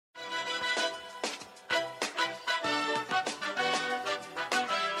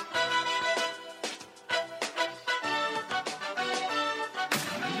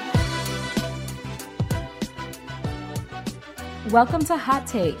Welcome to Hot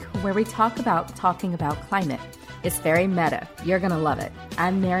Take, where we talk about talking about climate. It's very meta. You're going to love it.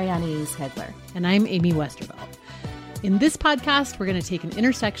 I'm Mariana Hegler. And I'm Amy Westervelt. In this podcast, we're going to take an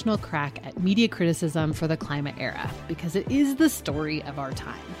intersectional crack at media criticism for the climate era, because it is the story of our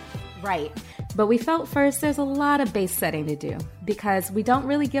time. Right. But we felt first there's a lot of base setting to do, because we don't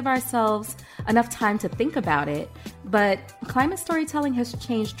really give ourselves enough time to think about it. But climate storytelling has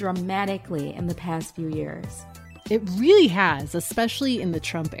changed dramatically in the past few years. It really has, especially in the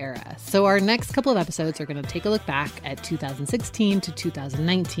Trump era. So our next couple of episodes are going to take a look back at 2016 to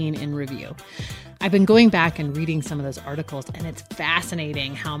 2019 in review. I've been going back and reading some of those articles, and it's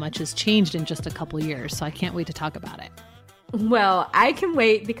fascinating how much has changed in just a couple years. So I can't wait to talk about it. Well, I can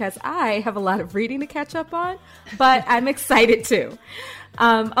wait because I have a lot of reading to catch up on, but I'm excited too.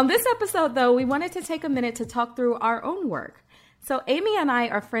 On this episode, though, we wanted to take a minute to talk through our own work. So Amy and I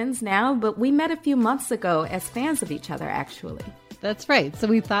are friends now, but we met a few months ago as fans of each other, actually. That's right. So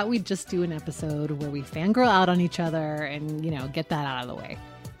we thought we'd just do an episode where we fangirl out on each other and, get that out of the way.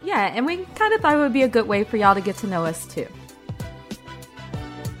 Yeah, and we kind of thought it would be a good way for y'all to get to know us, too.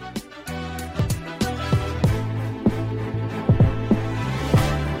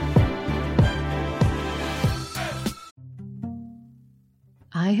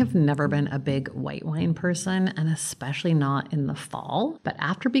 I have never been a big white wine person, and especially not in the fall. But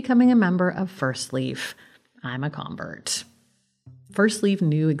after becoming a member of First Leaf, I'm a convert. First Leaf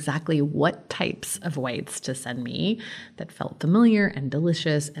knew exactly what types of whites to send me that felt familiar and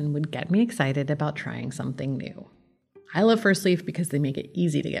delicious and would get me excited about trying something new. I love First Leaf because they make it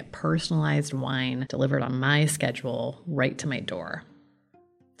easy to get personalized wine delivered on my schedule right to my door.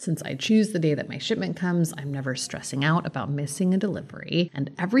 Since I choose the day that my shipment comes, I'm never stressing out about missing a delivery,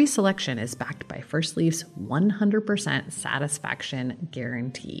 and every selection is backed by First Leaf's 100% satisfaction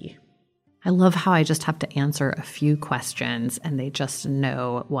guarantee. I love how I just have to answer a few questions and they just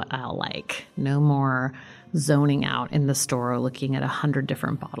know what I'll like. No more zoning out in the store looking at 100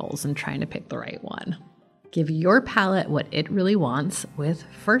 different bottles and trying to pick the right one. Give your palate what it really wants with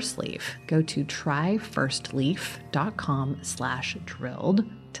First Leaf. Go to tryfirstleaf.com/drilled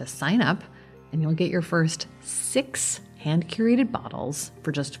to sign up, and you'll get your first 6 hand-curated bottles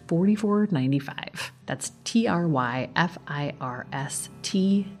for just $44.95. That's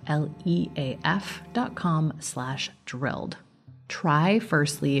tryfirstleaf.com/drilled.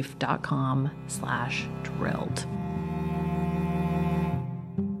 tryfirstleaf.com/drilled.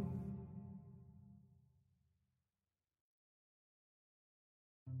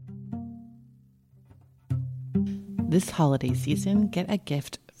 This holiday season, get a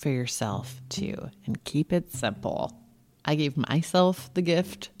gift for yourself too, and keep it simple. I gave myself the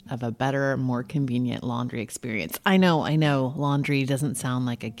gift of a better, more convenient laundry experience. I know, laundry doesn't sound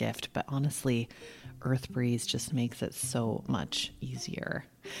like a gift, but honestly, Earth Breeze just makes it so much easier.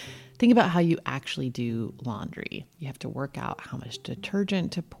 Think about how you actually do laundry. You have to work out how much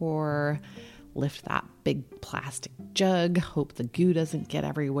detergent to pour, lift that big plastic jug, hope the goo doesn't get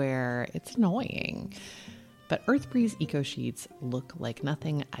everywhere. It's annoying. But Earth Breeze Eco Sheets look like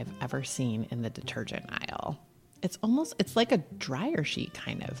nothing I've ever seen in the detergent aisle. It's like a dryer sheet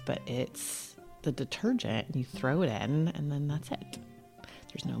kind of, but it's the detergent and you throw it in and then that's it.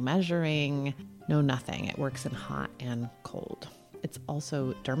 There's no measuring, no nothing. It works in hot and cold. It's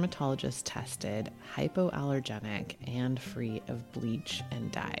also dermatologist tested, hypoallergenic, and free of bleach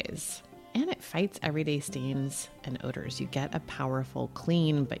and dyes. And it fights everyday stains and odors. You get a powerful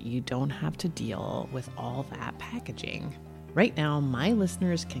clean, but you don't have to deal with all that packaging. Right now, my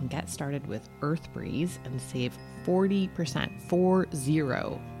listeners can get started with Earth Breeze and save 40%,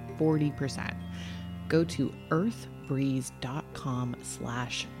 40%. Go to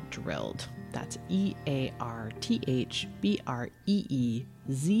earthbreeze.com/drilled. That's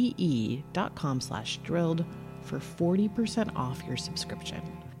EARTHBREEZE.com/drilled for 40% off your subscription.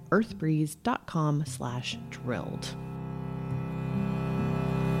 earthbreeze.com/drilled.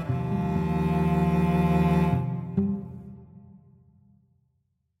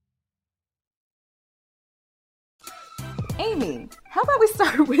 Amy, how about we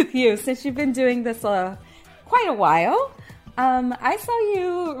start with you, since you've been doing this quite a while. I saw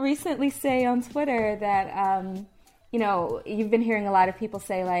you recently say on Twitter that, you've been hearing a lot of people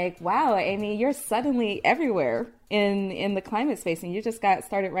say like, wow, Amy, you're suddenly everywhere in the climate space, and you just got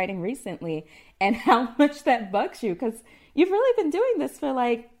started writing recently, and how much that bugs you, because you've really been doing this for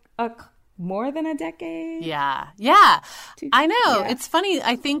like more than a decade. Yeah. I know. Yeah. It's funny.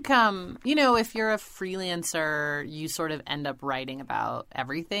 I think, if you're a freelancer, you sort of end up writing about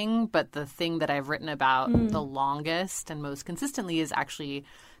everything. But the thing that I've written about the longest and most consistently is actually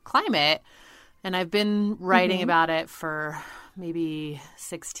climate. And I've been writing about it for maybe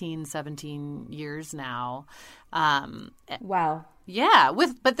 16, 17 years now. Wow. Yeah,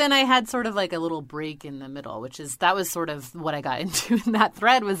 but then I had sort of like a little break in the middle, that was sort of what I got into in that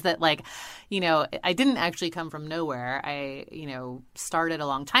thread, was that, like, I didn't actually come from nowhere. I, started a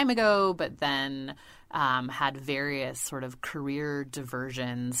long time ago, but then had various sort of career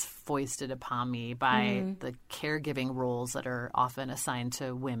diversions foisted upon me by the caregiving roles that are often assigned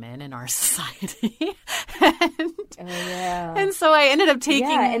to women in our society. And so I ended up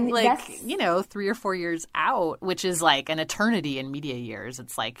taking 3 or 4 years out, which is like an eternity in media years.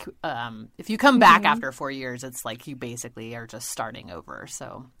 It's like if you come back after 4 years, it's like you basically are just starting over.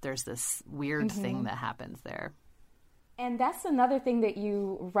 So there's this weird thing that happens there. And that's another thing that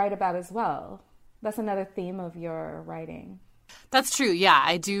you write about as well. That's another theme of your writing. That's true. Yeah,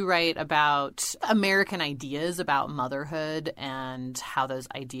 I do write about American ideas about motherhood and how those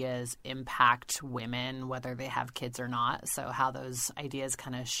ideas impact women, whether they have kids or not. So how those ideas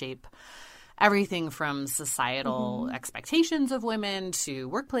kind of shape everything from societal expectations of women to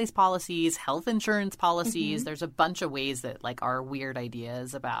workplace policies, health insurance policies. There's a bunch of ways that, like, our weird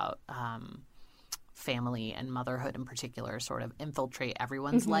ideas about family and motherhood in particular sort of infiltrate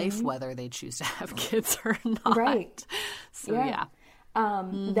everyone's life, whether they choose to have kids or not. Right. So, yeah.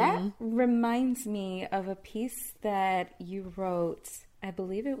 That reminds me of a piece that you wrote, I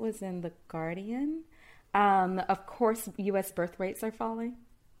believe it was in The Guardian. Of course, U.S. birth rates are falling,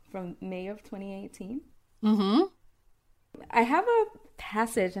 from May of 2018. I have a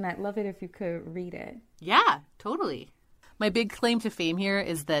passage, and I'd love it if you could read it. Yeah, totally. My big claim to fame here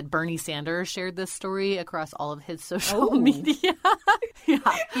is that Bernie Sanders shared this story across all of his social media. Yeah.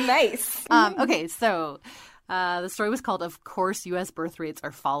 Nice. Okay, so the story was called, "Of Course, U.S. Birth Rates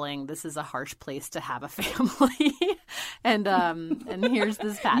Are Falling. This is a harsh place to have a family." and here's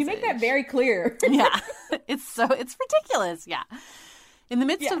this passage. You make that very clear. Yeah, it's ridiculous. Yeah. In the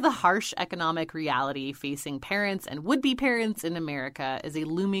midst of the harsh economic reality facing parents and would-be parents in America is a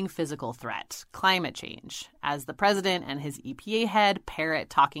looming physical threat, climate change. As the president and his EPA head parrot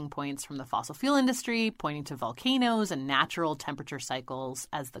talking points from the fossil fuel industry, pointing to volcanoes and natural temperature cycles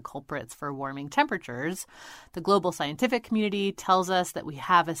as the culprits for warming temperatures, the global scientific community tells us that we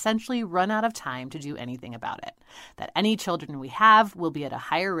have essentially run out of time to do anything about it, that any children we have will be at a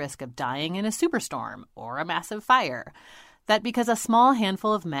higher risk of dying in a superstorm or a massive fire. That because a small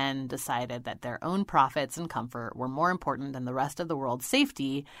handful of men decided that their own profits and comfort were more important than the rest of the world's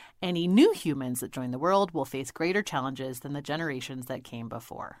safety, any new humans that join the world will face greater challenges than the generations that came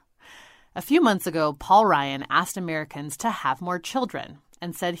before. A few months ago, Paul Ryan asked Americans to have more children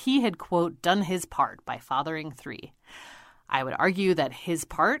and said he had, quote, done his part by fathering 3. I would argue that his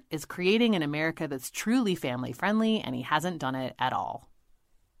part is creating an America that's truly family-friendly, and he hasn't done it at all.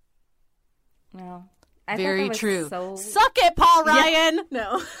 No. Very true. Suck it, Paul Ryan. Yeah.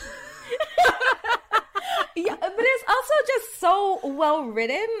 No. Yeah, but it's also just so well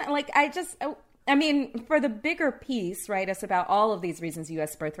written. Like, I mean, for the bigger piece, right, it's about all of these reasons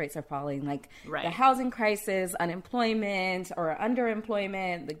U.S. birth rates are falling, like the housing crisis, unemployment or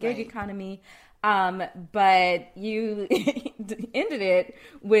underemployment, the gig economy. But you ended it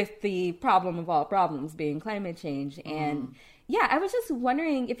with the problem of all problems being climate change. And yeah, I was just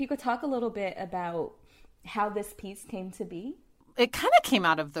wondering if you could talk a little bit about how this piece came to be. It kind of came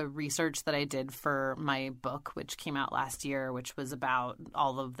out of the research that I did for my book, which came out last year, which was about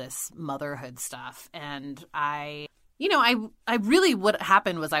all of this motherhood stuff. And I really, what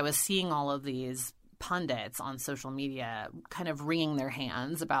happened was I was seeing all of these pundits on social media kind of wringing their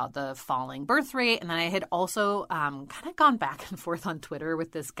hands about the falling birth rate. And then I had also kind of gone back and forth on Twitter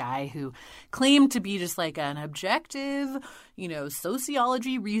with this guy who claimed to be just like an objective,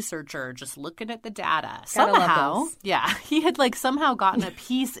 sociology researcher, just looking at the data. Somehow, he had somehow gotten a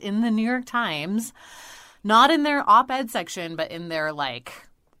piece in the New York Times, not in their op-ed section, but in their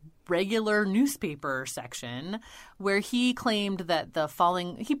regular newspaper section, where he claimed that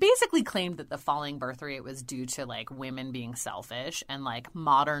he basically claimed that the falling birth rate was due to women being selfish and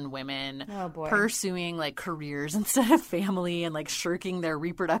modern women pursuing careers instead of family and shirking their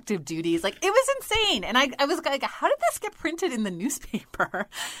reproductive duties. It was insane. And I was like, how did this get printed in the newspaper?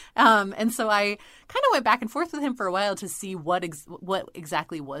 And so I kind of went back and forth with him for a while to see what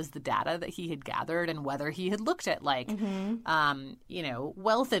exactly was the data that he had gathered and whether he had looked at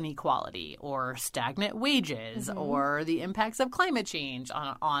wealth inequality or stagnant wages or the impacts of climate change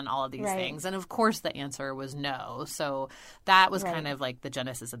on all of these things. And of course the answer was no. So that was kind of the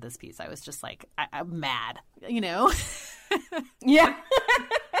genesis of this piece. I was just I'm mad, Yeah.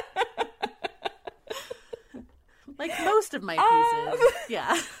 Most of my pieces.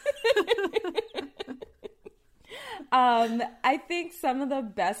 Yeah. I think some of the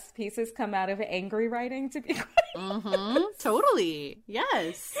best pieces come out of angry writing, to be quite honest. Totally.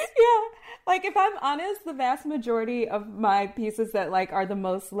 Yes. Yeah. Like, if I'm honest, the vast majority of my pieces that, like, are the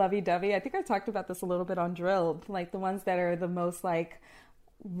most lovey-dovey, I think I talked about this a little bit on Drilled, like, the ones that are the most, like,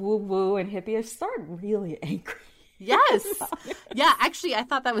 woo-woo and hippie-ish start really angry. Yes. Yeah, actually, I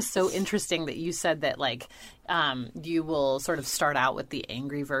thought that was so interesting that you said that, like, you will sort of start out with the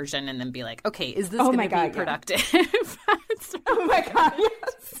angry version and then be like, okay, is this going to be productive? Oh my God,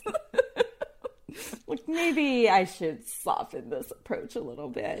 yes. Like, maybe I should soften this approach a little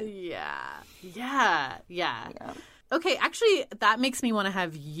bit. Yeah. Okay, actually, that makes me want to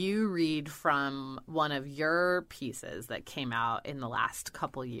have you read from one of your pieces that came out in the last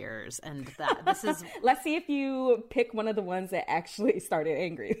couple years. And that this is... Let's see if you pick one of the ones that actually started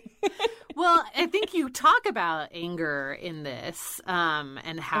angry. Well, I think you talk about anger in this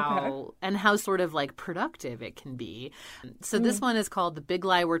and how sort of like productive it can be. So this one is called The Big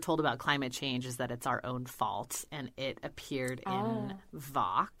Lie We're Told About Climate Change is That It's Our Own Fault. And it appeared in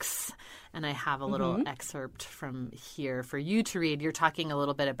Vox. And I have a little excerpt from here for you to read. You're talking a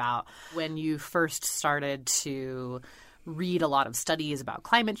little bit about when you first started to read a lot of studies about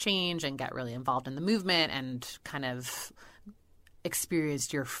climate change and get really involved in the movement and kind of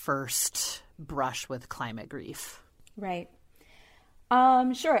experienced your first brush with climate grief. Right.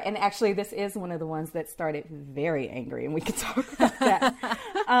 Sure. And actually, this is one of the ones that started very angry, and we could talk about that.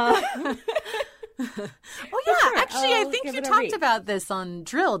 Oh, yeah. Sure. Actually, I think you talked about this on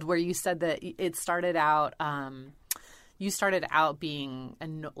Drilled, where you said that it started out you started out being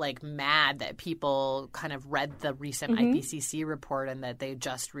like mad that people kind of read the recent IPCC report and that they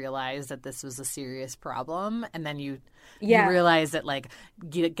just realized that this was a serious problem. And then you realized that like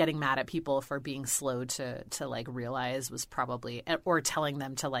getting mad at people for being slow to like realize was probably, or telling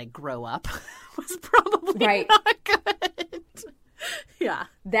them to like grow up was probably not good. Yeah.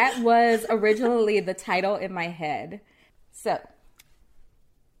 That was originally the title in my head. So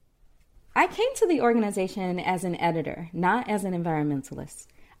I came to the organization as an editor, not as an environmentalist.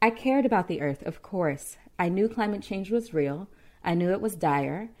 I cared about the earth, of course. I knew climate change was real. I knew it was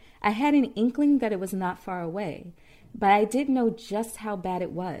dire. I had an inkling that it was not far away, but I didn't know just how bad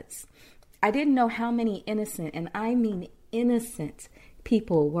it was. I didn't know how many innocent, and I mean innocent,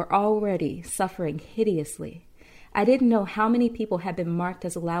 people were already suffering hideously. I didn't know how many people had been marked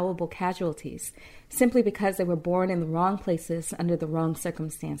as allowable casualties simply because they were born in the wrong places under the wrong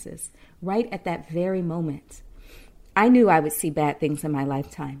circumstances, right at that very moment. I knew I would see bad things in my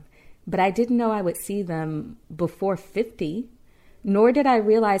lifetime, but I didn't know I would see them before 50, nor did I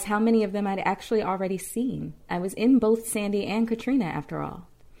realize how many of them I'd actually already seen. I was in both Sandy and Katrina, after all.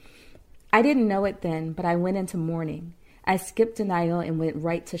 I didn't know it then, but I went into mourning. I skipped denial and went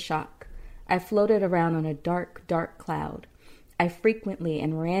right to shock. I floated around on a dark, dark cloud. I frequently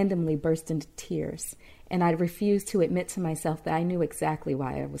and randomly burst into tears, and I refused to admit to myself that I knew exactly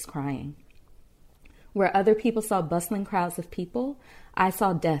why I was crying. Where other people saw bustling crowds of people, I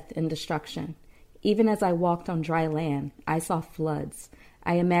saw death and destruction. Even as I walked on dry land, I saw floods.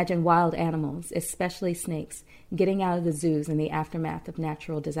 I imagined wild animals, especially snakes, getting out of the zoos in the aftermath of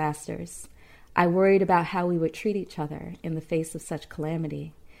natural disasters. I worried about how we would treat each other in the face of such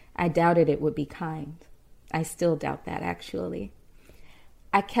calamity. I doubted it would be kind. I still doubt that, actually.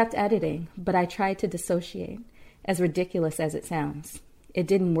 I kept editing, but I tried to dissociate, as ridiculous as it sounds. It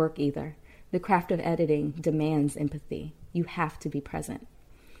didn't work either. The craft of editing demands empathy. You have to be present.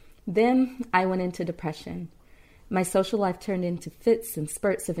 Then I went into depression. My social life turned into fits and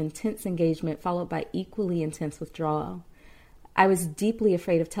spurts of intense engagement followed by equally intense withdrawal. I was deeply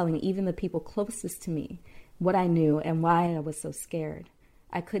afraid of telling even the people closest to me what I knew and why I was so scared.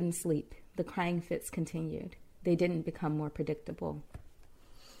 I couldn't sleep. The crying fits continued. They didn't become more predictable.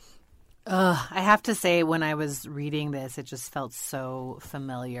 I have to say, when I was reading this, it just felt so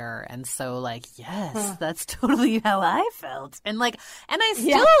familiar and so like, yes, that's totally how I felt. And like, and I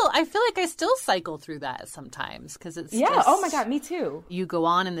feel like I still cycle through that sometimes because it's just, oh my God, me too. You go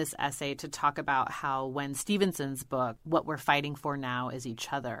on in this essay to talk about how when Stevenson's book, What We're Fighting For Now Is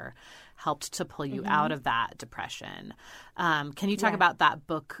Each Other, helped to pull you out of that depression. Can you talk about that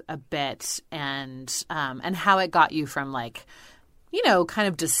book a bit and how it got you from like, you know, kind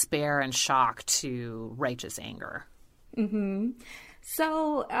of despair and shock to righteous anger? Mm-hmm.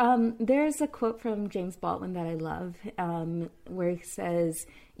 So there's a quote from James Baldwin that I love where he says,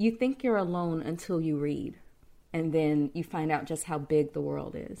 you think you're alone until you read, and then you find out just how big the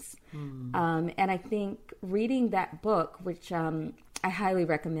world is. And I think reading that book, which I highly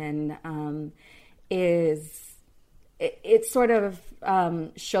recommend, it sort of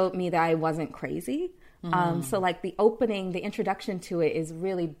showed me that I wasn't crazy So like the opening, the introduction to it is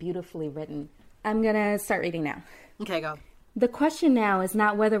really beautifully written. I'm going to start reading now. Okay, go. The question now is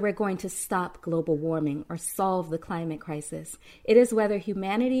not whether we're going to stop global warming or solve the climate crisis. It is whether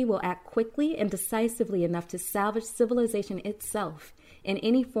humanity will act quickly and decisively enough to salvage civilization itself in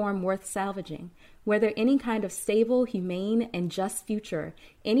any form worth salvaging, whether any kind of stable, humane, and just future,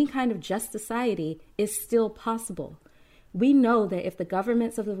 any kind of just society is still possible. We know that if the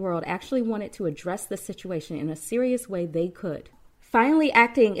governments of the world actually wanted to address the situation in a serious way, they could. Finally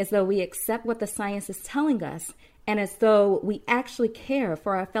acting as though we accept what the science is telling us and as though we actually care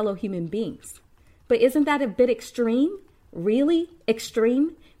for our fellow human beings. But isn't that a bit extreme? Really?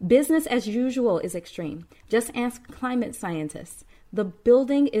 Extreme? Business as usual is extreme. Just ask climate scientists. The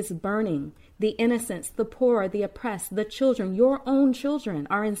building is burning. The innocents, the poor, the oppressed, the children, your own children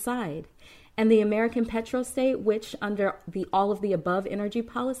are inside. And the American petrostate, which under all of the above energy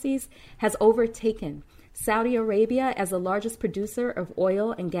policies has overtaken Saudi Arabia as the largest producer of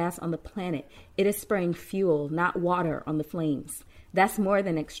oil and gas on the planet. It is spraying fuel, not water, on the flames. That's more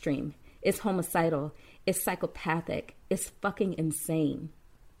than extreme. It's homicidal. It's psychopathic. It's fucking insane.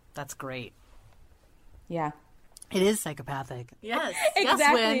 That's great. Yeah. It is psychopathic. Yes.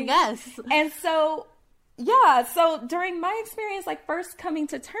 Exactly. Yes, Wynn. Yes. And so, yeah. So during my experience, like first coming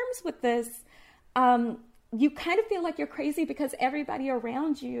to terms with this, you kind of feel like you're crazy because everybody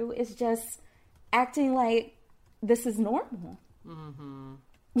around you is just acting like this is normal,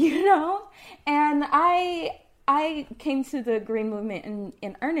 you know? And I came to the green movement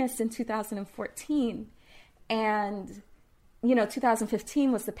in earnest in 2014. And,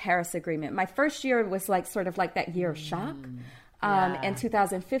 2015 was the Paris Agreement. My first year was like sort of like that year of shock. And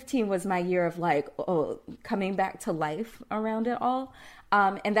 2015 was my year of like, coming back to life around it all.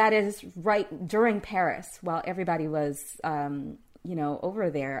 And that is right during Paris while everybody was, over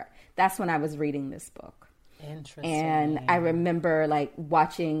there. That's when I was reading this book. Interesting. And I remember like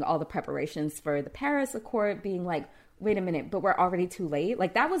watching all the preparations for the Paris Accord being like, wait a minute, but we're already too late.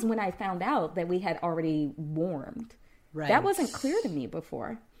 Like that was when I found out that we had already warmed. Right. That wasn't clear to me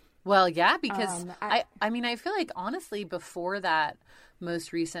before. Well, yeah, because I feel like honestly before that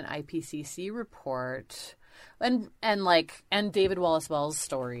most recent IPCC report and David Wallace Wells'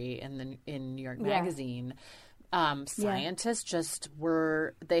 story in New York Magazine, scientists just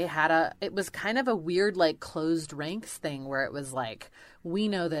it was kind of a weird like closed ranks thing where it was like, we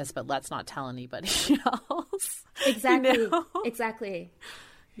know this, but let's not tell anybody else. Exactly. Exactly.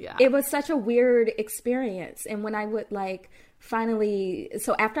 Yeah. It was such a weird experience. And when I would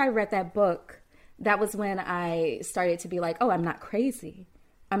so after I read that book, that was when I started to be like, oh, I'm not crazy.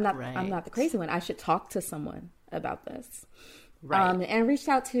 I'm not the crazy one. I should talk to someone about this. Right. And reached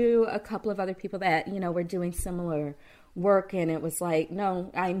out to a couple of other people that, were doing similar work. And it was like,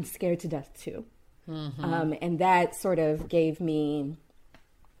 no, I'm scared to death too. Mm-hmm. And that sort of gave me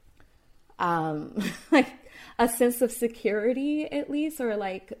like a sense of security at least, or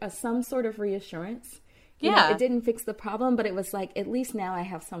like some sort of reassurance. It didn't fix the problem, but it was like, at least now I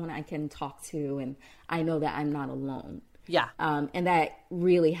have someone I can talk to and I know that I'm not alone. Yeah. And that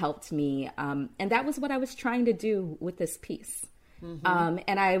really helped me. And that was what I was trying to do with this piece. Mm-hmm.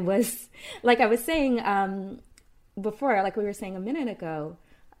 And I was saying before, like we were saying a minute ago,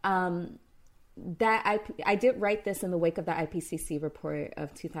 that I did write this in the wake of the IPCC report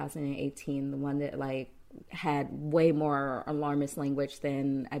of 2018, the one that had way more alarmist language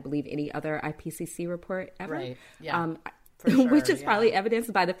than I believe any other IPCC report ever. Right. Yeah. Sure, which is probably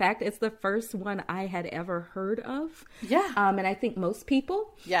evidenced by the fact it's the first one I had ever heard of. Yeah. And I think most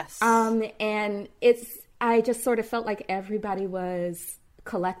people. Yes. And I just sort of felt like everybody was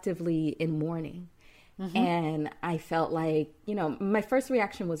collectively in mourning. Mm-hmm. And I felt like, my first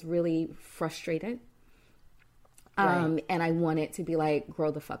reaction was really frustrated. Right. And I wanted to be like,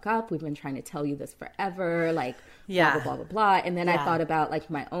 grow the fuck up. We've been trying to tell you this forever. Like, blah, blah, blah, blah, blah. And then I thought about like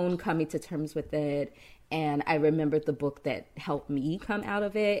my own coming to terms with it. And I remembered the book that helped me come out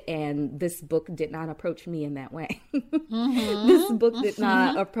of it. And this book did not approach me in that way. Mm-hmm. This book did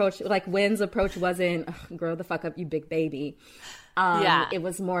not approach, like Wynn's approach wasn't, grow the fuck up, you big baby. It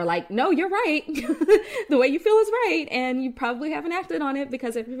was more like, no, you're right. The way you feel is right. And you probably haven't acted on it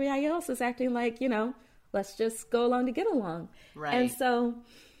because everybody else is acting like, let's just go along to get along. Right. And so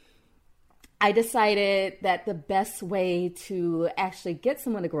I decided that the best way to actually get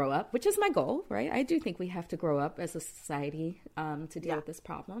someone to grow up, which is my goal, right? I do think we have to grow up as a society to deal with this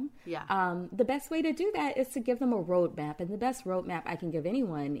problem. Yeah. The best way to do that is to give them a roadmap. And the best roadmap I can give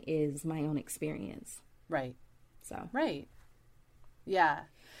anyone is my own experience. Right. So. Right. Yeah.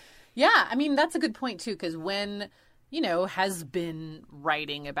 Yeah. I mean, that's a good point too, because when has been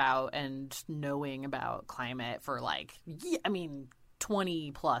writing about and knowing about climate for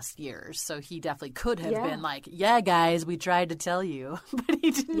 20 plus years. So he definitely could have been like, yeah, guys, we tried to tell you, but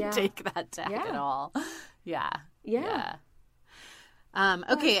he didn't take that tack at all. Yeah.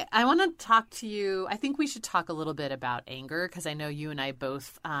 Okay, I want to talk to you. I think we should talk a little bit about anger because I know you and I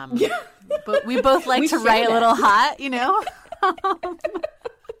both, but we both like to write a little hot,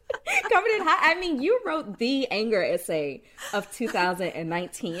 Coming in hot. I mean, you wrote the anger essay of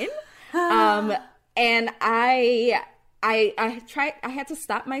 2019, and I had to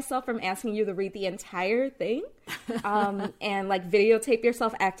stop myself from asking you to read the entire thing, and videotape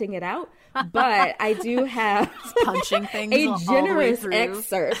yourself acting it out. But I do have punching things a generous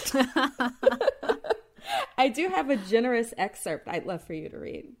excerpt. I do have a generous excerpt I'd love for you to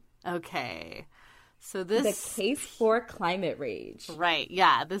read. Okay. So The Case for Climate Rage. Right.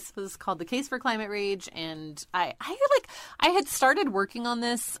 Yeah. This was called The Case for Climate Rage. And I had started working on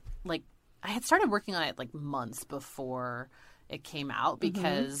this, months before it came out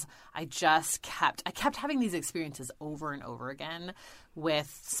because I kept having these experiences over and over again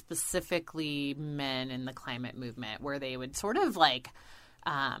with specifically men in the climate movement where they would sort of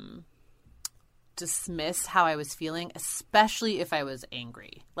dismiss how I was feeling, especially if I was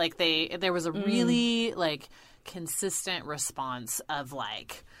angry. There was a really consistent response of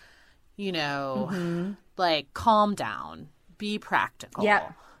calm down, be practical.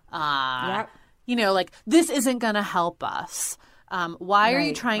 Yeah. This isn't going to help us. Why are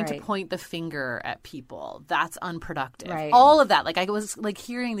you trying to point the finger at people? That's unproductive. Right. All of that. I was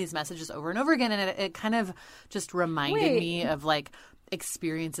hearing these messages over and over again, and it kind of just reminded me of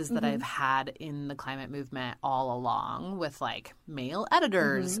experiences that I've had in the climate movement all along with male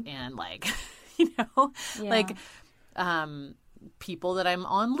editors and people that I'm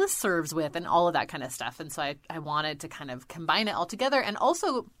on listservs with and all of that kind of stuff. And so I wanted to kind of combine it all together and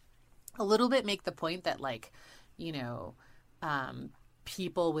also a little bit make the point that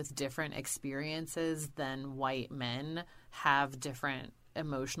people with different experiences than white men have different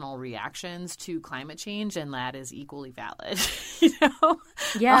emotional reactions to climate change, and that is equally valid.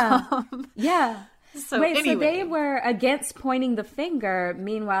 Yeah. So anyway. So they were against pointing the finger.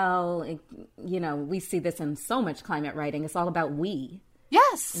 Meanwhile, we see this in so much climate writing. It's all about we.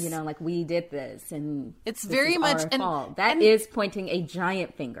 Yes. We did this, and it's very much our fault. That is pointing a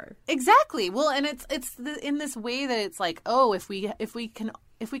giant finger. Exactly. Well, and it's in this way that it's if we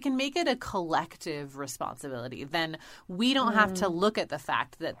can make it a collective responsibility, then we don't have to look at the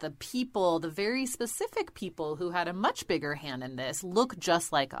fact that the very specific people who had a much bigger hand in this look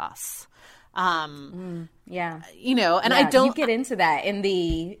just like us. And I don't. You get into that in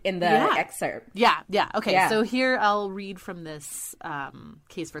the excerpt. Yeah. Okay. So here I'll read from this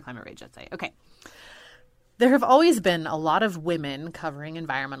Case for Climate Rage essay. Okay. There have always been a lot of women covering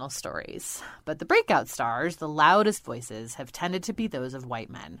environmental stories, but the breakout stars, the loudest voices, have tended to be those of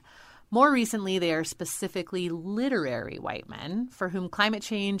white men. More recently, they are specifically literary white men for whom climate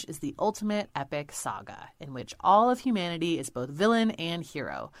change is the ultimate epic saga in which all of humanity is both villain and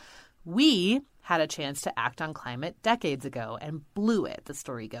hero. We had a chance to act on climate decades ago and blew it, the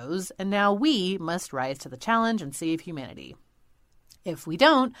story goes, and now we must rise to the challenge and save humanity. If we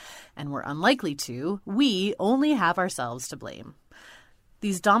don't, and we're unlikely to, we only have ourselves to blame.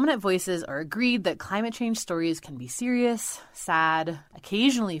 These dominant voices are agreed that climate change stories can be serious, sad,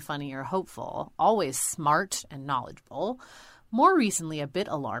 occasionally funny or hopeful, always smart and knowledgeable, more recently a bit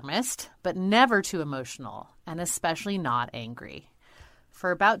alarmist, but never too emotional, and especially not angry. For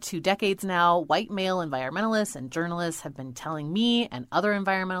about 2 decades now, white male environmentalists and journalists have been telling me and other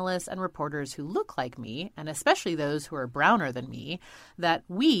environmentalists and reporters who look like me, and especially those who are browner than me, that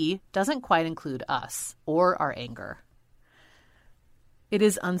we doesn't quite include us or our anger. It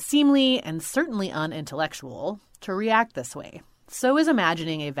is unseemly and certainly unintellectual to react this way. So is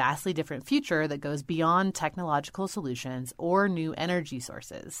imagining a vastly different future that goes beyond technological solutions or new energy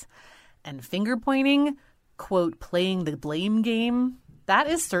sources. And finger pointing, quote, playing the blame game, that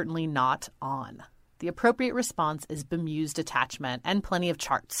is certainly not on. The appropriate response is bemused attachment and plenty of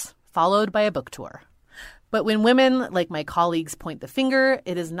charts, followed by a book tour. But when women like my colleagues point the finger,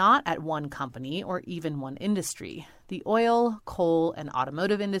 it is not at one company or even one industry. The oil, coal, and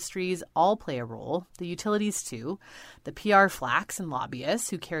automotive industries all play a role, the utilities too, the PR flacks and lobbyists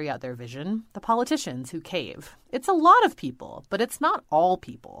who carry out their vision, the politicians who cave. It's a lot of people, but it's not all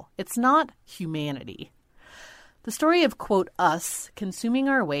people. It's not humanity. The story of, quote, us consuming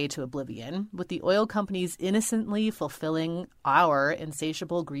our way to oblivion, with the oil companies innocently fulfilling our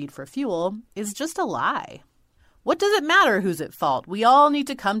insatiable greed for fuel, is just a lie. What does it matter who's at fault? We all need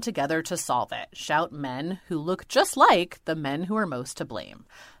to come together to solve it, shout men who look just like the men who are most to blame,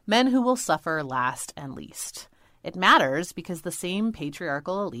 men who will suffer last and least. It matters because the same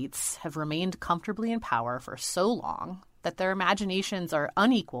patriarchal elites have remained comfortably in power for so long that their imaginations are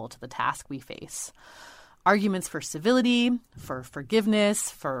unequal to the task we face. Arguments for civility, for forgiveness,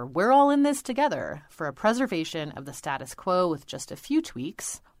 for we're all in this together, for a preservation of the status quo with just a few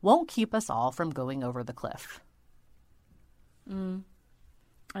tweaks won't keep us all from going over the cliff.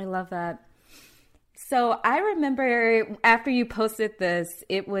 I love that. So I remember after you posted this,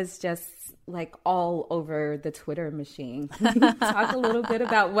 it was just like all over the Twitter machine. Can you talk a little bit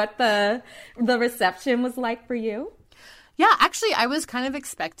about what the reception was like for you? Yeah, actually, I was kind of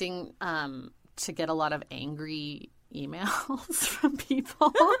expecting to get a lot of angry emails from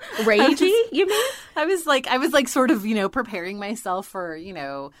people. Ragey, you mean? I was like sort of, preparing myself for,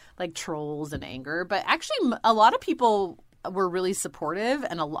 like trolls and anger. But actually, a lot of people were really supportive,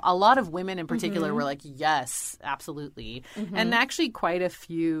 and a lot of women in particular were like, yes, absolutely. And actually quite a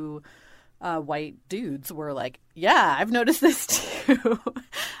few white dudes were like, yeah, I've noticed this too.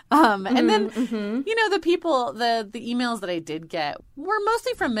 And then, the people, the emails that I did get were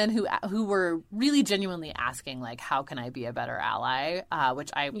mostly from men who were really genuinely asking, like, how can I be a better ally? Which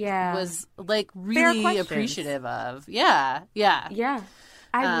I was like really appreciative of. Yeah.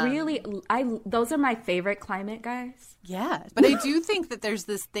 Those are my favorite climate guys. Yeah. But I do think that there's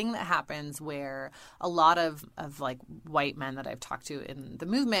this thing that happens where a lot of like white men that I've talked to in the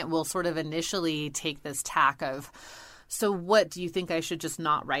movement will sort of initially take this tack of, so what, do you think I should just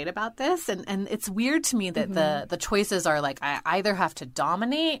not write about this? And it's weird to me that the choices are like, I either have to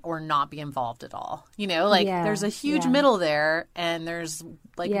dominate or not be involved at all. There's a huge middle there, and there's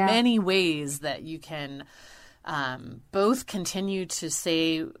like many ways that you can both continue to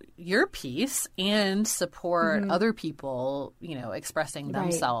say your piece and support other people, expressing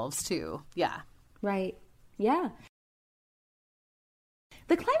themselves too. Yeah. Right. Yeah.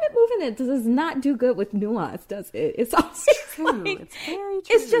 The climate movement does not do good with nuance, does it? It's always true. It's very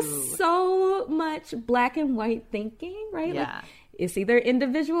true. It's just so much black and white thinking, right? Yeah. Like, it's either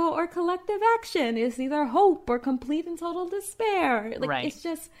individual or collective action. It's either hope or complete and total despair. Like, it's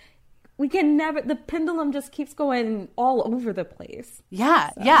just... We can never, the pendulum just keeps going all over the place. Yeah,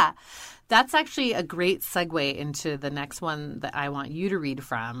 yeah. That's actually a great segue into the next one that I want you to read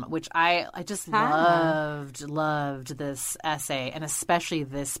from, which I just loved this essay, and especially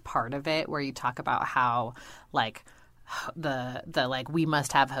this part of it where you talk about how, like, the like, we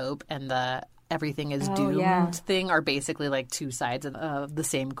must have hope and the everything is doomed thing are basically like two sides of the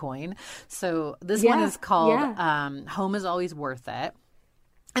same coin. So this one is called Home is Always Worth It.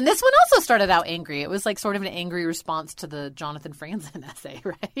 And this one also started out angry. It was like sort of an angry response to the Jonathan Franzen essay,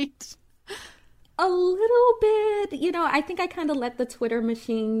 right? A little bit. I think I kind of let the Twitter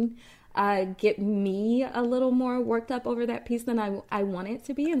machine get me a little more worked up over that piece than I want it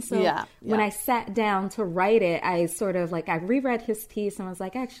to be. And so when I sat down to write it, I sort of like, I reread his piece and I was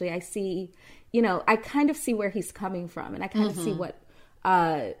like, actually, I see, I kind of see where he's coming from. And I kind of see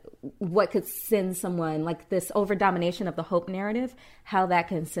what could send someone, like this over domination of the hope narrative, how that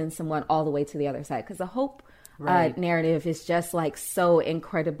can send someone all the way to the other side. Because the hope narrative is just like so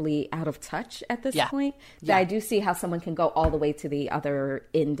incredibly out of touch at this point that I do see how someone can go all the way to the other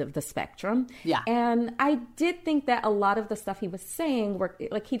end of the spectrum. Yeah. And I did think that a lot of the stuff he was saying were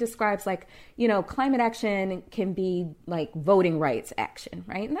like, he describes like, climate action can be like voting rights action,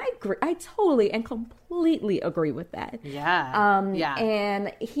 right? And I agree. I totally and completely agree with that. Yeah.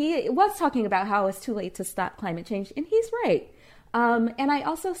 And he was talking about how it's too late to stop climate change, and he's right. And I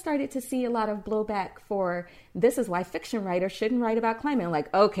also started to see a lot of blowback for this is why fiction writers shouldn't write about climate. I'm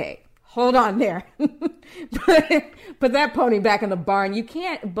like, okay, hold on there. Put that pony back in the barn. You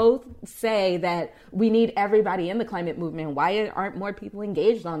can't both say that we need everybody in the climate movement. Why aren't more people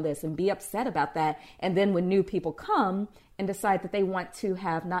engaged on this, and be upset about that? And then when new people come and decide that they want to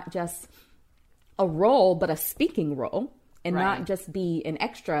have not just a role, but a speaking role, and not just be an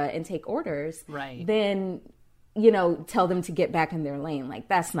extra and take orders, then tell them to get back in their lane. Like,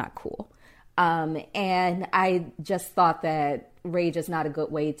 that's not cool. And I just thought that rage is not a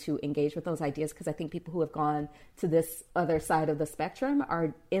good way to engage with those ideas, because I think people who have gone to this other side of the spectrum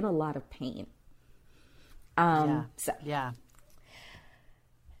are in a lot of pain. That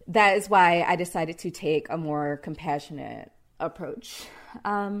is why I decided to take a more compassionate approach.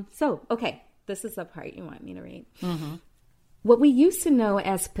 Okay, this is the part you want me to read. What we used to know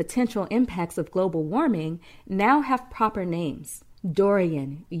as potential impacts of global warming now have proper names: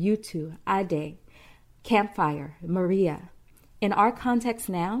 Dorian, Yutu, Ade, Campfire, Maria. In our context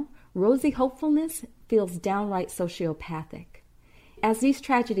now, Rosy hopefulness feels downright sociopathic. As these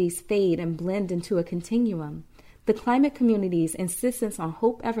tragedies fade and blend into a continuum, the climate community's insistence on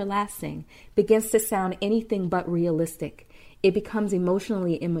hope everlasting begins to sound anything but realistic. It becomes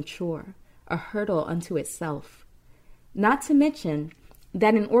emotionally immature, a hurdle unto itself. Not to mention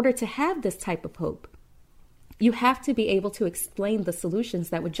that in order to have this type of hope, you have to be able to explain the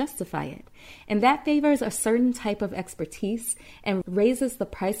solutions that would justify it. And that favors a certain type of expertise and raises the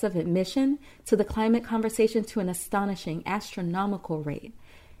price of admission to the climate conversation to an astonishing, astronomical rate.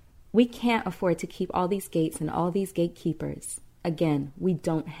 We can't afford to keep all these gates and all these gatekeepers. Again, we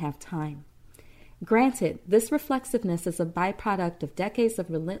don't have time. Granted, this reflexiveness is a byproduct of decades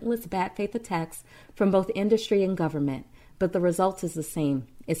of relentless bad faith attacks from both industry and government, but the result is the same.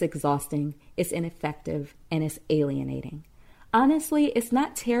 It's exhausting, it's ineffective, and it's alienating. Honestly, it's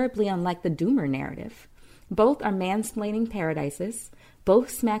not terribly unlike the doomer narrative. Both are mansplaining paradises.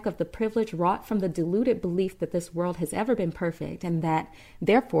 Both smack of the privilege wrought from the deluded belief that this world has ever been perfect and that,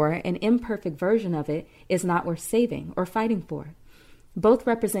 therefore, an imperfect version of it is not worth saving or fighting for. Both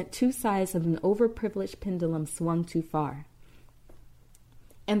represent two sides of an overprivileged pendulum swung too far.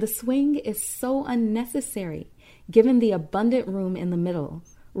 And the swing is so unnecessary, given the abundant room in the middle,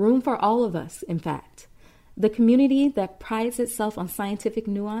 room for all of us, in fact. The community that prides itself on scientific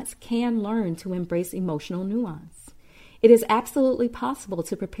nuance can learn to embrace emotional nuance. It is absolutely possible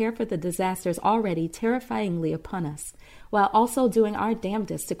to prepare for the disasters already terrifyingly upon us, while also doing our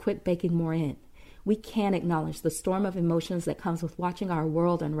damnedest to quit baking more in. We can acknowledge the storm of emotions that comes with watching our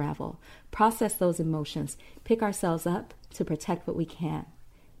world unravel, process those emotions, pick ourselves up to protect what we can.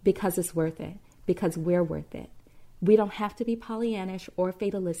 Because it's worth it, because we're worth it. We don't have to be Pollyannish or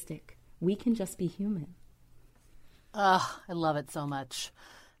fatalistic. We can just be human. Oh, I love it so much.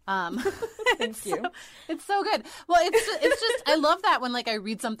 Thank you. It's so good. Well, it's just I love that when I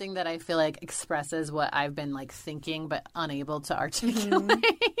read something that I feel like expresses what I've been thinking but unable to articulate.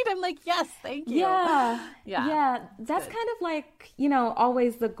 Mm-hmm. I'm like, yes, thank you. Yeah. That's good. Kind of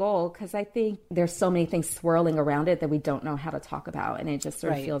always the goal, because I think there's so many things swirling around it that we don't know how to talk about, and it just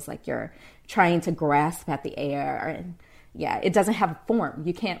sort of feels like you're trying to grasp at the air, and it doesn't have a form.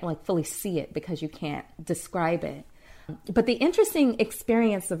 You can't fully see it because you can't describe it. But the interesting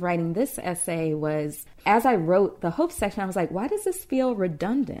experience of writing this essay was, as I wrote the hope section, I was like, why does this feel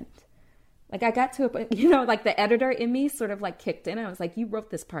redundant? I got to the editor in me sort of kicked in. I was like, you wrote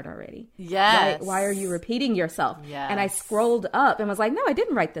this part already. Yes. Why are you repeating yourself? Yes. And I scrolled up and was like, no, I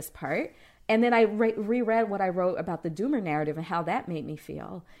didn't write this part. And then I reread what I wrote about the doomer narrative and how that made me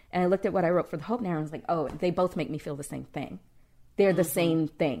feel. And I looked at what I wrote for the hope narrative and was like, oh, they both make me feel the same thing. They're the same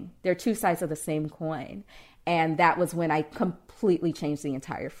thing. They're two sides of the same coin. And that was when I completely changed the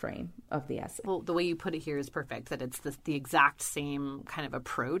entire frame of the essay. Well, the way you put it here is perfect, that it's the exact same kind of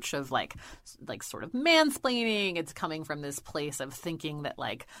approach of sort of mansplaining. It's coming from this place of thinking that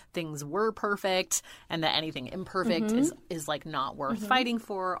things were perfect and that anything imperfect is not worth fighting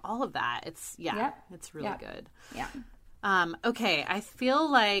for. All of that. It's really good. Yeah. Okay, I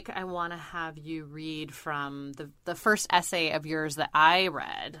feel like I want to have you read from the first essay of yours that I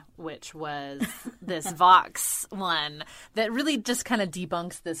read, which was this Vox one that really just kind of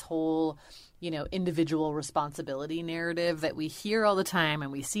debunks this whole, individual responsibility narrative that we hear all the time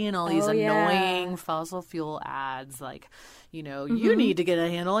and we see in all these annoying fossil fuel ads, you need to get a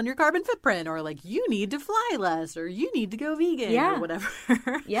handle on your carbon footprint, or you need to fly less, or you need to go vegan, or whatever.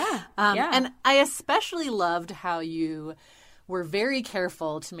 And I especially loved how you were very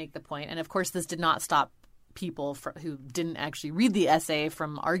careful to make the point, and of course this did not stop people who didn't actually read the essay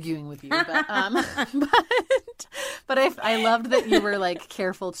from arguing with you, but I loved that you were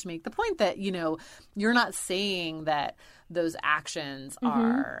careful to make the point that you're not saying that those actions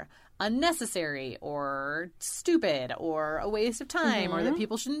are unnecessary or stupid or a waste of time or that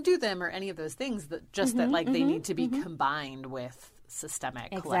people shouldn't do them or any of those things, that just that they need to be combined with systemic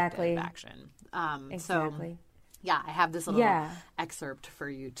collective action. Exactly. So I have this little excerpt for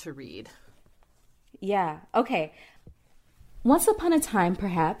you to read. Yeah. Okay. Once upon a time,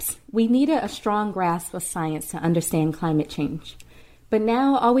 perhaps, we needed a strong grasp of science to understand climate change. But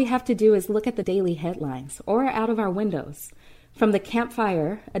now all we have to do is look at the daily headlines or out of our windows. From the Camp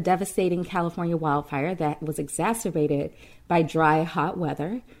Fire, a devastating California wildfire that was exacerbated by dry, hot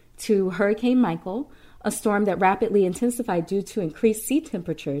weather, to Hurricane Michael, a storm that rapidly intensified due to increased sea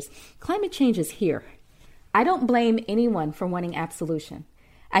temperatures, climate change is here. I don't blame anyone for wanting absolution.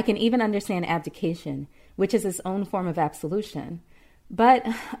 I can even understand abdication, which is its own form of absolution. But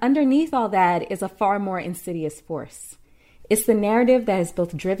underneath all that is a far more insidious force. It's the narrative that has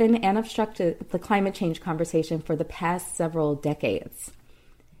both driven and obstructed the climate change conversation for the past several decades.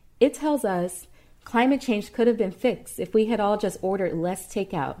 It tells us climate change could have been fixed if we had all just ordered less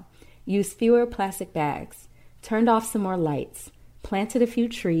takeout, used fewer plastic bags, turned off some more lights, planted a few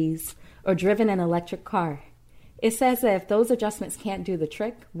trees, or driven an electric car. It says that if those adjustments can't do the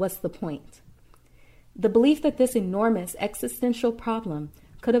trick, what's the point? The belief that this enormous existential problem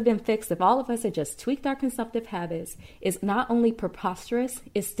could have been fixed if all of us had just tweaked our consumptive habits is not only preposterous,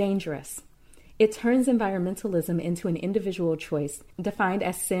 it's dangerous. It turns environmentalism into an individual choice defined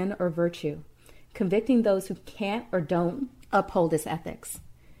as sin or virtue, convicting those who can't or don't uphold its ethics.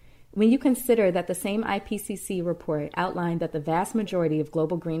 When you consider that the same IPCC report outlined that the vast majority of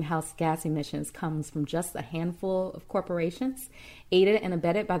global greenhouse gas emissions comes from just a handful of corporations, aided and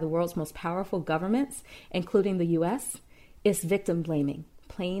abetted by the world's most powerful governments, including the US, it's victim blaming,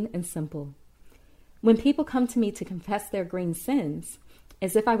 plain and simple. When people come to me to confess their green sins,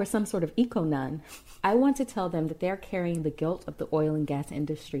 as if I were some sort of eco-nun, I want to tell them that they're carrying the guilt of the oil and gas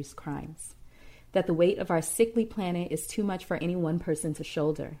industry's crimes, that the weight of our sickly planet is too much for any one person to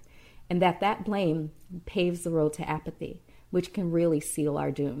shoulder, and that blame paves the road to apathy, which can really seal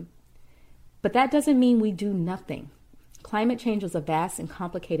our doom. But that doesn't mean we do nothing. Climate change is a vast and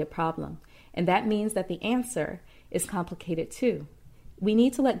complicated problem, and that means that the answer is complicated too. We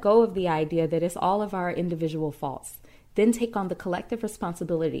need to let go of the idea that it's all of our individual faults, then take on the collective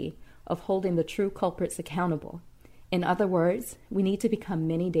responsibility of holding the true culprits accountable. In other words, we need to become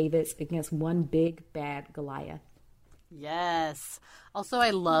many Davids against one big, bad Goliath. Yes. Also, I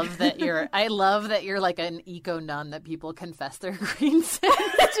love that you're like an eco nun that people confess their green sins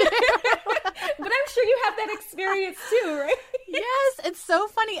to. But I'm sure you have that experience too, right? Yes, it's so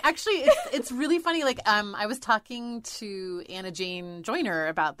funny. Actually, it's really funny. Like, I was talking to Anna Jane Joyner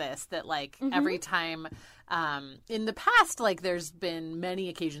about this, that like every time in the past, like there's been many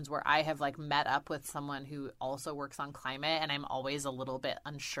occasions where I have like met up with someone who also works on climate, and I'm always a little bit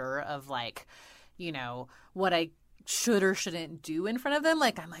unsure of like, you know, what I should or shouldn't do in front of them.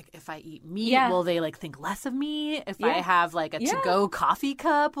 Like, I'm like, if I eat meat, will they like think less of me? If I have like a to-go coffee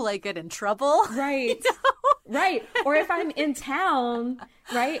cup, will I get in trouble? Right. You know? Right. Or if I'm in town,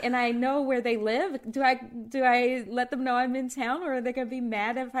 right, and I know where they live, do I let them know I'm in town, or are they going to be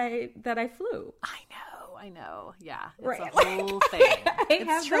mad that I flew? I know. Yeah. It's right. a whole thing. I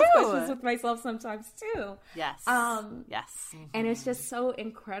have those questions with myself sometimes too. Yes. Yes. Mm-hmm. And it's just so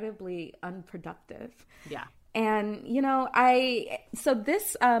incredibly unproductive. Yeah. And, you know, so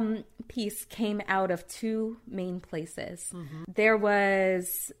this piece came out of two main places. Mm-hmm. There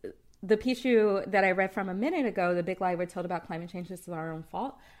was the piece that I read from a minute ago, The Big Lie We're Told About Climate Change Is Our Own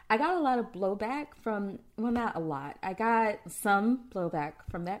Fault. I got a lot of blowback from, well, not a lot. I got some blowback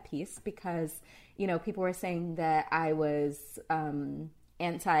from that piece because, you know, people were saying that I was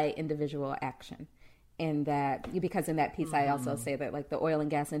anti-individual action. And that, because in that piece, I also say that like the oil and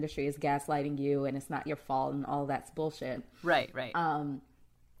gas industry is gaslighting you and it's not your fault and all that's bullshit. Right.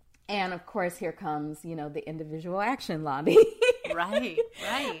 And of course, here comes, you know, the individual action lobby. Right.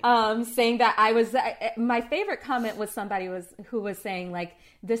 Saying that my favorite comment was somebody who was saying like,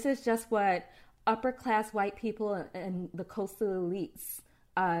 this is just what upper class white people and the coastal elites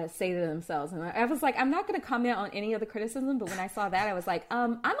say to themselves. And I was like, I'm not going to comment on any of the criticism, but when I saw that, I was like,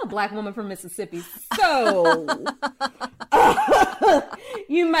 I'm a black woman from Mississippi, so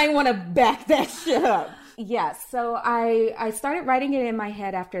you might want to back that shit up. Yes, so I started writing it in my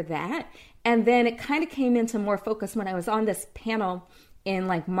head after that, and then it kind of came into more focus when I was on this panel in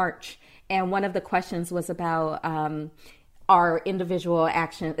like March, and one of the questions was about our individual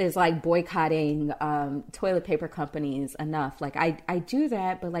action is like boycotting toilet paper companies enough. Like I do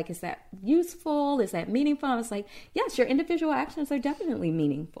that, but like, is that useful? Is that meaningful? I was like, yes, your individual actions are definitely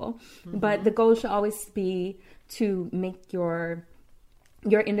meaningful, but the goal should always be to make your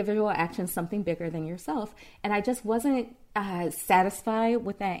individual actions something bigger than yourself. And I just wasn't satisfied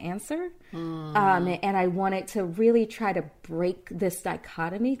with that answer. And I wanted to really try to break this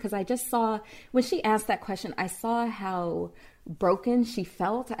dichotomy, because I just saw, when she asked that question, I saw how broken she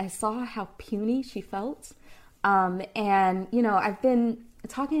felt. I saw how puny she felt. And, you know, I've been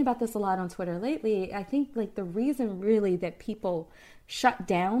talking about this a lot on Twitter lately. I think like the reason really that people shut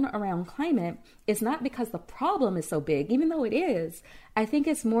down around climate is not because the problem is so big, even though it is. I think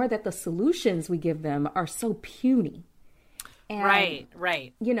it's more that the solutions we give them are so puny. And,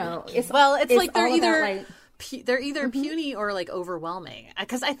 right. You know, it's like they're either about, like, they're either puny or like overwhelming.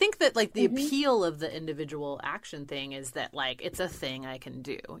 Because I think that like the appeal of the individual action thing is that like it's a thing I can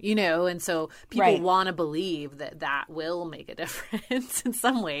do, you know, and so people want to believe that will make a difference in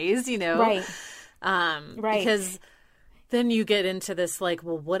some ways, you know, because then you get into this like,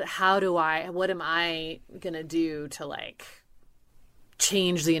 well, what am I gonna do to like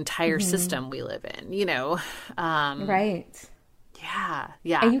change the entire system we live in, you know? Right. Yeah.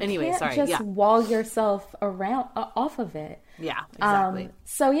 And you anyway, can't sorry. just wall yourself around off of it. Yeah, exactly.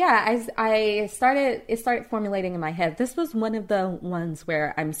 So yeah, it started formulating in my head. This was one of the ones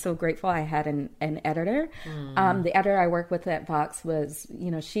where I'm so grateful I had an editor. The editor I worked with at Vox was, you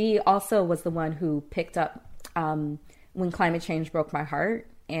know, she also was the one who picked up When Climate Change Broke My Heart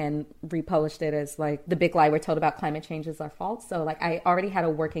and republished it as like The Big Lie We're Told About Climate Change Is Our Fault. So like I already had a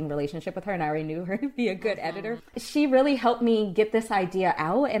working relationship with her and I already knew her to be a good editor. She really helped me get this idea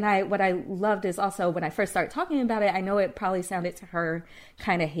out. And what I loved is also when I first started talking about it, I know it probably sounded to her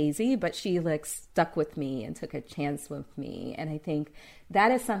kind of hazy, but she like stuck with me and took a chance with me. And I think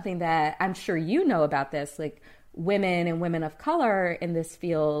that is something that I'm sure you know about this, like women and women of color in this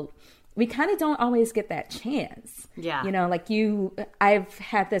field, we kind of don't always get that chance. Yeah. You know, like I've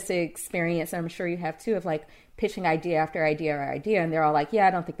had this experience, and I'm sure you have too, of like pitching idea after idea or idea. And they're all like, yeah,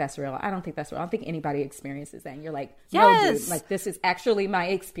 I don't think that's real. I don't think that's real. I don't think anybody experiences that. And you're like, no, dude, like this is actually my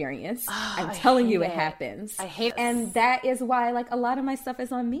experience. I'm telling you it happens. I hate it. And that is why like a lot of my stuff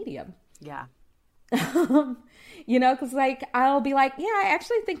is on Medium. Yeah. You know, because like I'll be like, yeah, I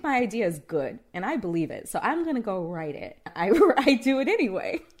actually think my idea is good and I believe it. So I'm going to go write it. I do it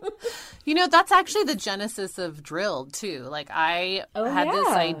anyway. You know, that's actually the genesis of Drilled too. Like I had this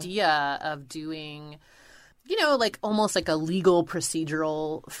idea of doing, you know, like almost like a legal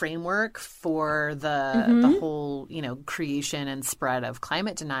procedural framework for the whole, you know, creation and spread of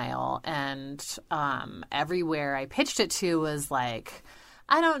climate denial. And everywhere I pitched it to was like,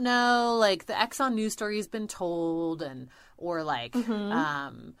 I don't know, like the Exxon news story has been told or like,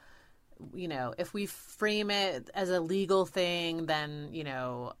 you know, if we frame it as a legal thing, then, you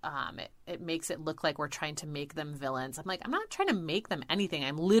know, it makes it look like we're trying to make them villains. I'm like, I'm not trying to make them anything.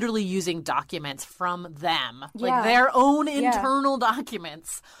 I'm literally using documents from them, like their own internal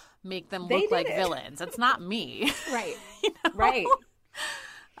documents make them look like villains. It's not me. Right. You know? Right.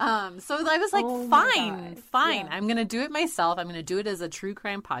 So I was like, fine. Yeah. I'm going to do it myself. I'm going to do it as a true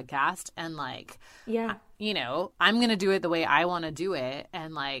crime podcast. And like, you know, I'm going to do it the way I want to do it.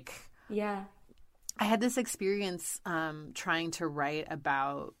 And like, I had this experience trying to write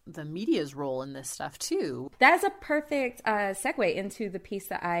about the media's role in this stuff too. That is a perfect segue into the piece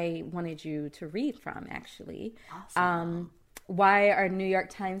that I wanted you to read from, actually. Awesome. Why are New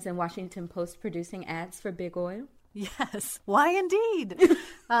York Times and Washington Post producing ads for big oil? Yes. Why indeed?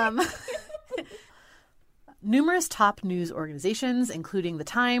 Numerous top news organizations, including The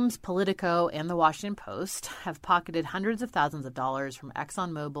Times, Politico, and The Washington Post, have pocketed hundreds of thousands of dollars from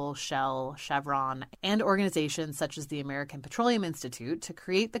ExxonMobil, Shell, Chevron, and organizations such as the American Petroleum Institute to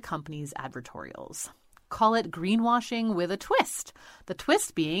create the company's advertorials. Call it greenwashing with a twist. The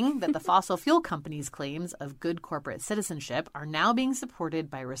twist being that the fossil fuel companies' claims of good corporate citizenship are now being supported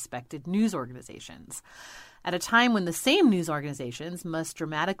by respected news organizations. At a time when the same news organizations must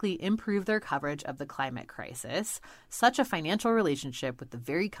dramatically improve their coverage of the climate crisis, such a financial relationship with the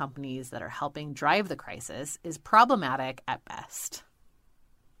very companies that are helping drive the crisis is problematic at best.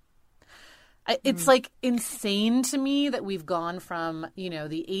 It's like insane to me that we've gone from, you know,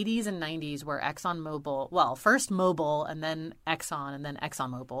 the 80s and 90s where ExxonMobil, well, first Mobil and then Exxon and then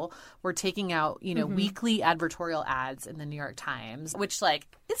ExxonMobil were taking out, you know, weekly advertorial ads in the New York Times, which like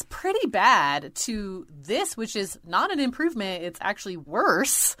is pretty bad, to this, which is not an improvement. It's actually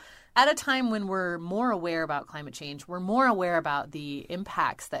worse. At a time when we're more aware about climate change, we're more aware about the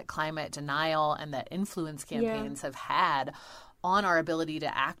impacts that climate denial and that influence campaigns have had on our ability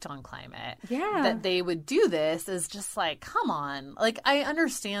to act on climate, that they would do this is just like, come on. Like, I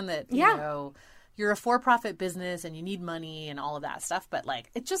understand that, you know, you're a for-profit business and you need money and all of that stuff, but like,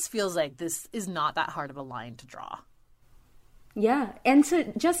 it just feels like this is not that hard of a line to draw. Yeah. And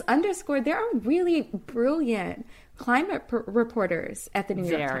to just underscore, there are really brilliant climate reporters at the New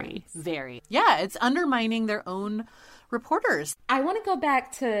York Times. Very. Yeah, it's undermining their own reporters. I want to go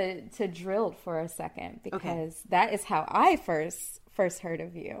back to Drilled for a second, because that is how I first heard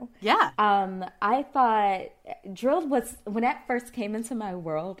of you. Yeah. I thought Drilled was, when that first came into my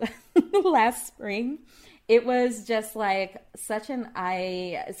world last spring, it was just like such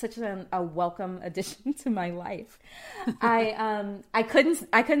a welcome addition to my life. I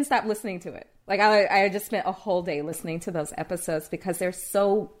couldn't stop listening to it. Like I just spent a whole day listening to those episodes because they're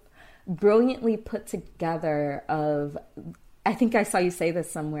so brilliantly put together. I think I saw you say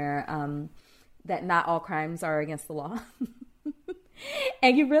this somewhere, that not all crimes are against the law.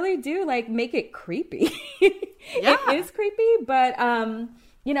 And you really do like make it creepy. Yeah. It is creepy, but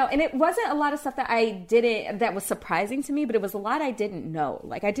you know, and it wasn't a lot of stuff that was surprising to me, but it was a lot I didn't know.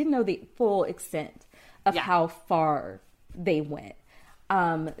 Like I didn't know the full extent of how far they went.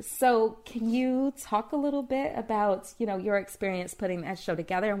 So can you talk a little bit about, your experience putting that show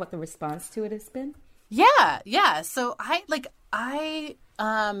together and what the response to it has been? Yeah. So I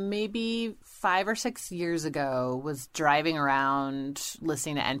maybe 5 or 6 years ago was driving around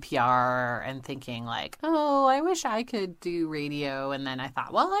listening to NPR and thinking like, oh, I wish I could do radio. And then I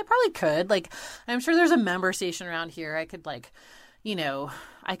thought, well, I probably could. Like, I'm sure there's a member station around here. I could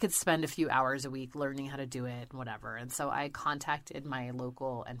I could spend a few hours a week learning how to do it and whatever. And so I contacted my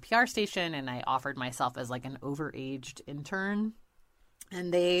local NPR station and I offered myself as like an overaged intern.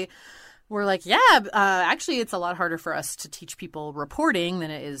 And they were like, actually, it's a lot harder for us to teach people reporting than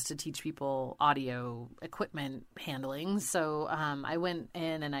it is to teach people audio equipment handling. So I went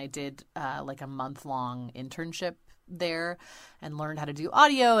in and I did like a month-long internship there and learned how to do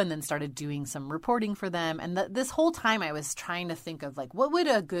audio and then started doing some reporting for them. And this whole time I was trying to think of like, what would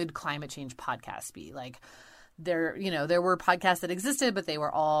a good climate change podcast be? Like there were podcasts that existed, but they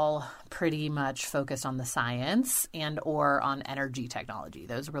were all pretty much focused on the science and or on energy technology.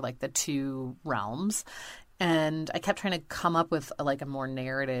 Those were like the two realms. And I kept trying to come up with a more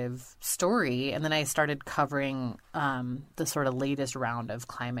narrative story. And then I started covering the sort of latest round of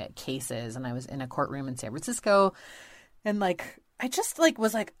climate cases. And I was in a courtroom in San Francisco. And I just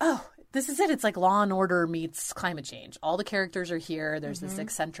was like, oh, this is it. It's like Law and Order meets climate change. All the characters are here. There's this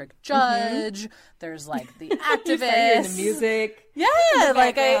eccentric judge. There's the activist. The music. Yeah.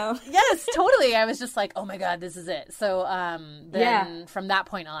 Yes, totally. I was just like, oh my God, this is it. So then from that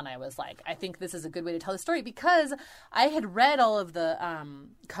point on, I was like, I think this is a good way to tell the story because I had read all of the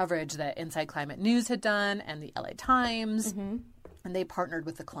coverage that Inside Climate News had done and the LA Times. Mm-hmm. And they partnered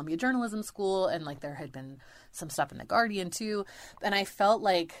with the Columbia Journalism School. And there had been some stuff in The Guardian too. And I felt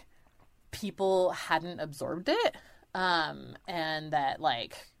like people hadn't absorbed it, and that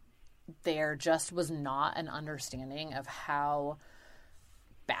there just was not an understanding of how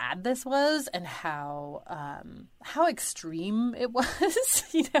bad this was and how extreme it was,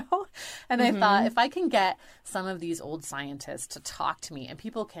 And I thought, if I can get some of these old scientists to talk to me and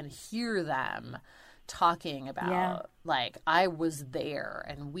people can hear them talking about I was there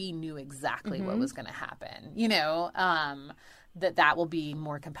and we knew exactly what was going to happen, that will be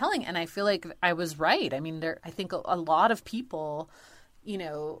more compelling. And I feel like I was right. I mean, I think a lot of people,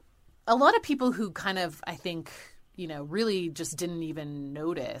 who kind of, I think, really just didn't even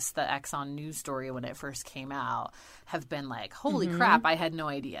notice the Exxon news story when it first came out have been like, holy crap, I had no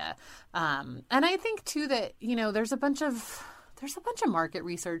idea. And I think too that, there's a bunch of market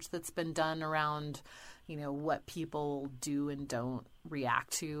research that's been done around, what people do and don't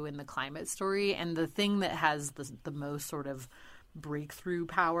react to in the climate story. And the thing that has the most sort of breakthrough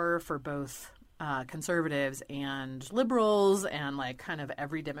power for both conservatives and liberals and kind of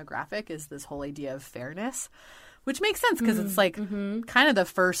every demographic is this whole idea of fairness, which makes sense because it's kind of the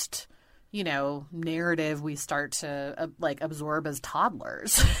first narrative we start to absorb as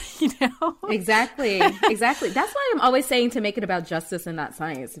toddlers, Exactly. That's why I'm always saying to make it about justice and not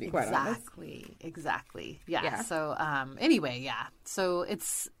science, to be quite honest. Exactly. Yeah. So anyway, yeah. So and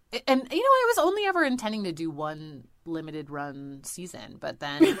I was only ever intending to do one limited run season, but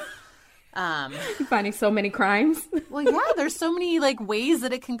then finding so many crimes. Well, yeah, there's so many ways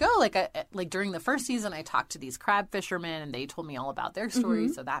that it can go. During the first season, I talked to these crab fishermen, and they told me all about their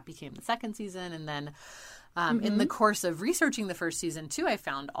stories. So that became the second season, and then in the course of researching the first season too, I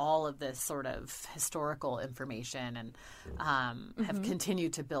found all of this sort of historical information, and have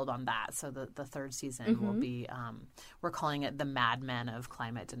continued to build on that. So the third season will be we're calling it the Mad Men of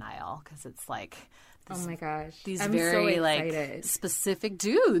Climate Denial because it's oh my gosh. These I'm very so specific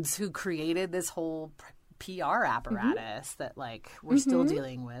dudes who created this whole PR apparatus that we're still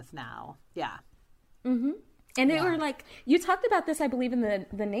dealing with now. Yeah. Mm-hmm. And they were you talked about this, I believe, in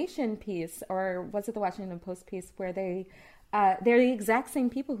the Nation piece, or was it the Washington Post piece, where they're the exact same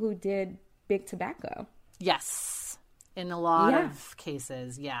people who did Big Tobacco. Yes. In a lot of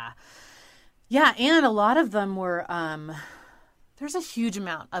cases. Yeah. Yeah. And a lot of them were, there's a huge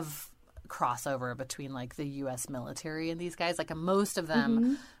amount of crossover between the U.S. military and these guys. Most of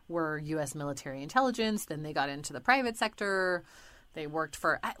them were U.S. military intelligence. Then they got into the private sector. They worked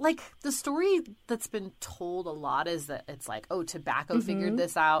for the story that's been told a lot is that it's tobacco figured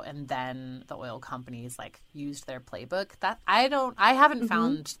this out and then the oil companies used their playbook. That I haven't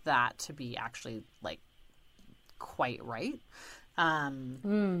found that to be actually quite right.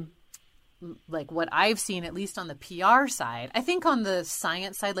 What I've seen, at least on the PR side, I think on the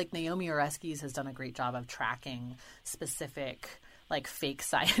science side, Naomi Oreskes has done a great job of tracking specific fake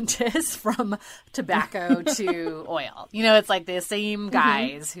scientists from tobacco to oil. It's the same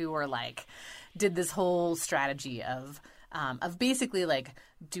guys who were did this whole strategy of of basically like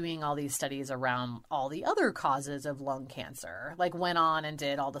doing all these studies around all the other causes of lung cancer, like went on and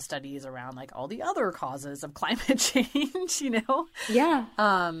did all the studies around like all the other causes of climate change, you know? Yeah.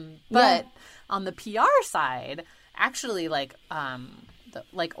 But on the PR side, actually like,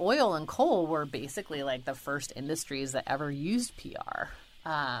 like oil and coal were basically like the first industries that ever used PR.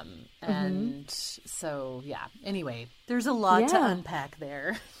 And so, yeah, anyway, there's a lot to unpack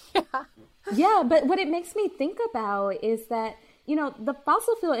there. Yeah, but what it makes me think about is that, you know, the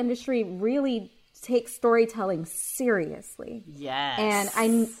fossil fuel industry really takes storytelling seriously. Yes.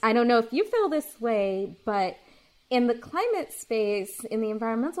 And I don't know if you feel this way, but in the climate space, in the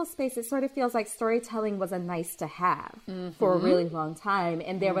environmental space, it sort of feels like storytelling was a nice to have for a really long time.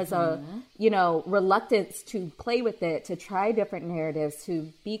 And there was a, you know, reluctance to play with it, to try different narratives,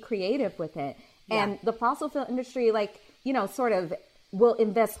 to be creative with it. Yeah. And the fossil fuel industry, like, you know, sort of will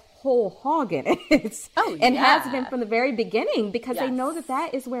invest whole hog in it. And has been from the very beginning, because they know that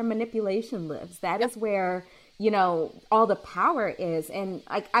that is where manipulation lives. That is where, you know, all the power is. And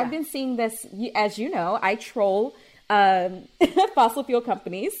I've been seeing this, as you know, I troll fossil fuel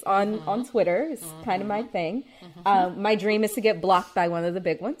companies on Twitter. It's kind of my thing. My dream is to get blocked by one of the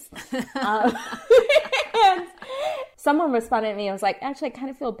big ones. And someone responded to me and was like, actually, I kind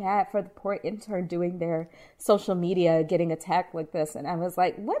of feel bad for the poor intern doing their social media, getting attacked like this. And I was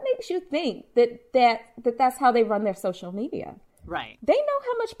like, what makes you think that's how they run their social media? Right. They know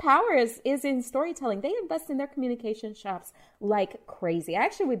how much power is in storytelling. They invest in their communication shops like crazy. I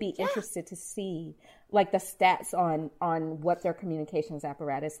actually would be interested to see like the stats on what their communications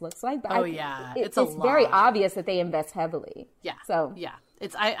apparatus looks like. But it's very obvious that they invest heavily. Yeah. So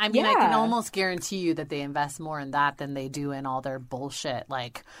it's I mean I can almost guarantee you that they invest more in that than they do in all their bullshit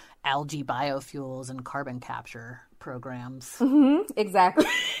like algae biofuels and carbon capture programs. Exactly.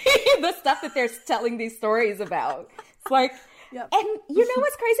 The stuff that they're telling these stories about. It's like. Yep. And you know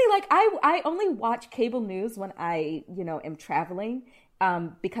what's crazy? Like I only watch cable news when I, you know, am traveling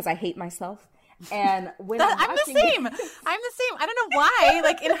because I hate myself. And when I'm the same. I don't know why.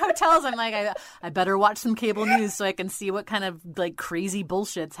 Like in hotels, I'm like, I better watch some cable news so I can see what kind of like crazy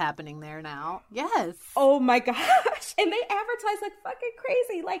bullshit's happening there now. Yes. Oh my gosh. And they advertise like fucking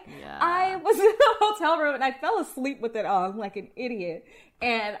crazy. Like I was in a hotel room and I fell asleep with it on like an idiot.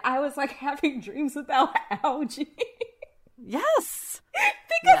 And I was like having dreams about algae. Yes.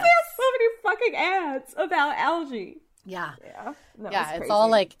 Because there's so many fucking ads about algae. Yeah. No, it's all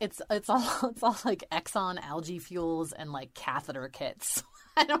like it's all like Exxon algae fuels and like catheter kits.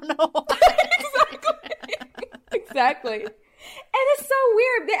 I don't know why. Exactly. And it's so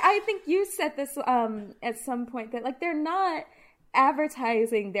weird. I think you said this at some point that like they're not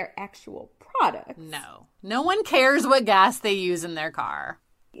advertising their actual products. No one cares what gas they use in their car.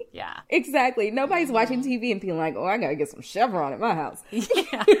 Yeah. Exactly. Nobody's watching TV and being like, oh, I gotta get some Chevron at my house.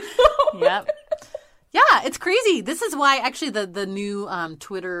 Yeah. Yep. Yeah, it's crazy. This is why actually the new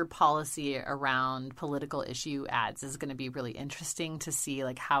Twitter policy around political issue ads is going to be really interesting to see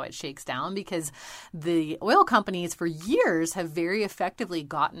like how it shakes down, because the oil companies for years have very effectively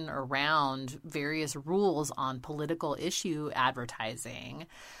gotten around various rules on political issue advertising.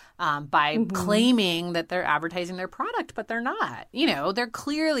 By claiming that they're advertising their product, but they're not. You know, they're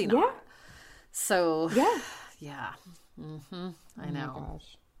clearly not. Yeah. So, yeah. I know. Oh my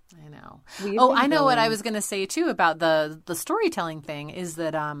gosh. I know. I know what I was going to say, too, about the storytelling thing is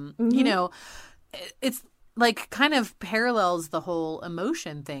that, you know, it's like kind of parallels the whole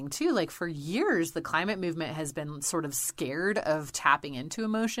emotion thing, too. Like for years, the climate movement has been sort of scared of tapping into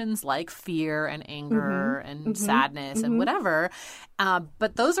emotions like fear and anger and sadness and whatever.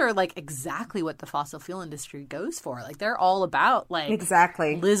 But those are like exactly what the fossil fuel industry goes for. Like they're all about like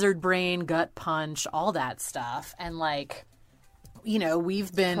lizard brain, gut punch, all that stuff. And like, you know,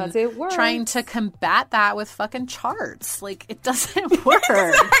 we've been trying to combat that with fucking charts. Like it doesn't work.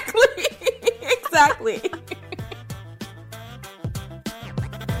 Exactly.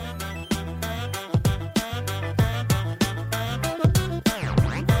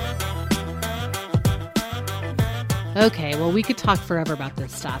 Okay, well, we could talk forever about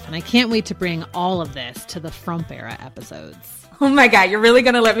this stuff, and I can't wait to bring all of this to the Frump era episodes. Oh my God, you're really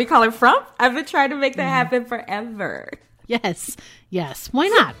going to let me call her Frump? I've been trying to make that happen forever. Yes. Why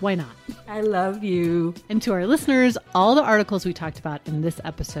not? I love you. And to our listeners, all the articles we talked about in this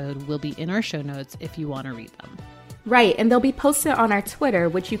episode will be in our show notes if you want to read them. Right, and they'll be posted on our Twitter,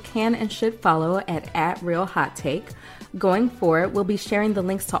 which you can and should follow at @RealHotTake. Going forward, we'll be sharing the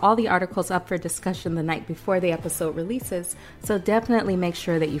links to all the articles up for discussion the night before the episode releases, so definitely make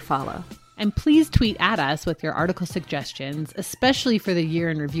sure that you follow. And please tweet at us with your article suggestions, especially for the year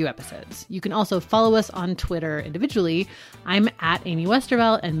in review episodes. You can also follow us on Twitter individually. I'm at Amy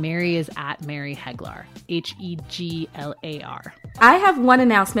Westervelt and Mary is at Mary Heglar, Heglar. I have one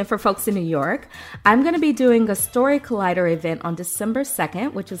announcement for folks in New York. I'm going to be doing a Story Collider event on December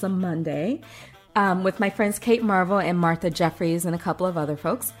 2nd, which is a Monday, with my friends Kate Marvel and Martha Jeffries and a couple of other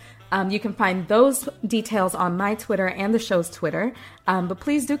folks. You can find those details on my Twitter and the show's Twitter. But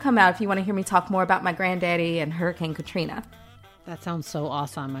please do come out if you want to hear me talk more about my granddaddy and Hurricane Katrina. That sounds so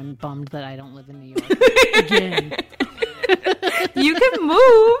awesome. I'm bummed that I don't live in New York again. You can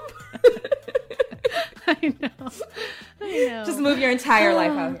move. I know. Just move your entire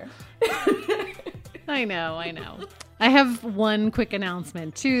life out here. I know. I have one quick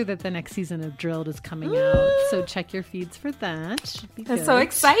announcement, too, that the next season of Drilled is coming out. So check your feeds for that. Should be That's good. so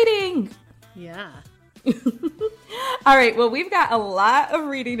exciting. Yeah. All right. Well, we've got a lot of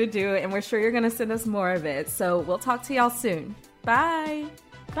reading to do, and we're sure you're going to send us more of it. So we'll talk to y'all soon. Bye.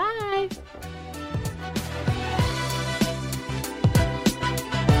 Bye.